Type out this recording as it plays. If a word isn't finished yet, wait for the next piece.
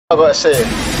I gotta say,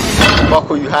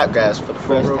 buckle you hype guys for the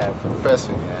first time, for the first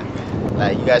thing, yeah.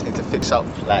 Like, you guys need to fix up.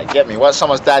 Like, get me? Once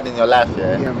someone's died in your life,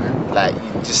 yeah, man. like,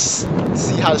 you just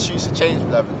see how the streets have changed,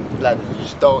 blood. You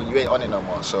just don't, you ain't on it no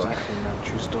more. So, Exactly, man.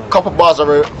 True story. couple bars I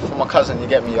wrote for my cousin, you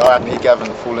get me? R.I.P. Gavin,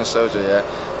 the fallen soldier, yeah.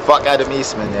 Fuck Adam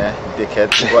Eastman, yeah, you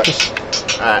dickhead. Watch.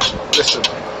 Alright, listen.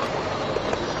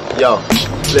 Yo,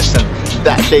 listen.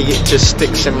 That day it just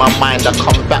sticks in my mind. I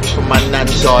come back from my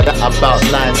nan's yard at about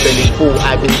 9, belly full.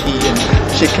 I've been eating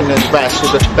chicken and rice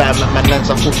with the fam at my nan's.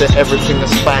 I thought that everything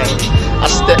was fine. I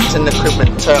stepped in the crib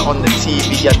and turned on the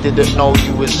TV. I didn't know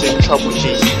you was in trouble,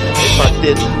 G. If I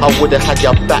did, I would've had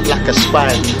your back like a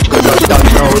spine. Cause I don't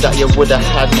know that you would've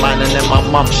had mine. And then my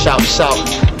mum shouts out,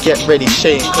 get ready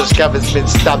Shane, cause Gavin's been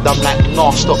stabbed. I'm like, nah,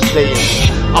 stop playing.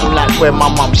 I'm like where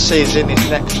my mum says in his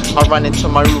neck. I ran into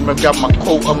my room and grabbed my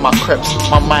coat and my crepes.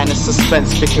 My mind is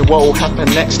suspense, thinking what will happen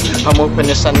next. I'm hoping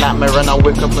it's a nightmare and I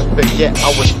wake up and forget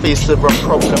I was faced with a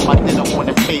problem I didn't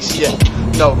want to face yet.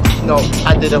 No,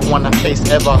 I didn't want to face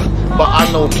ever. But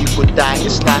I know people die,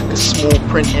 it's like a small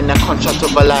print in the contract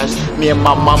of our lives. Me and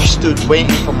my mum stood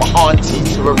waiting for my auntie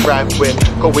to arrive. We're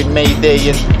going Mayday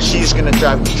and she's gonna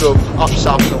drive the drove up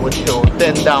South Norwood Hill,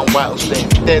 then down Whitehouse Lane,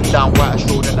 then down Whitehouse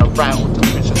Road and a right onto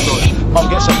Princess Road. Mum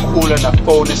gets a call on her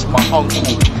phone, it's my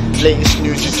uncle. Latest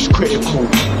news is critical,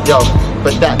 yo.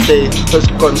 But that day has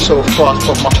gone so fast,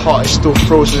 but my heart is still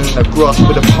frozen in the grasp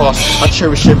of the past. I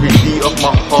cherish every beat of my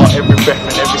heart, every breath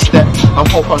and every step. I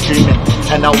hope I'm dreaming,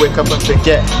 and I wake up and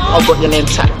forget. I got your name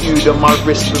tattooed on my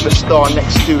wrist with a star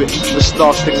next to it. The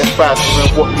star signifies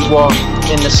what you are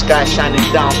in the sky shining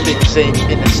down. Things ain't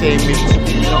in the same mood.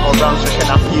 You're not around, so can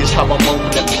I please have a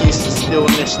moment of peace and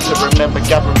stillness to remember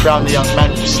Gavin Brown, the young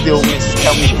man who still miss.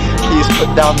 Can we please put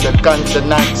down the guns, the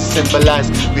knives to symbolize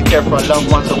we care for our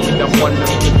loved ones and we don't want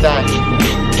them to die.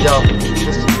 Yo,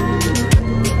 listen.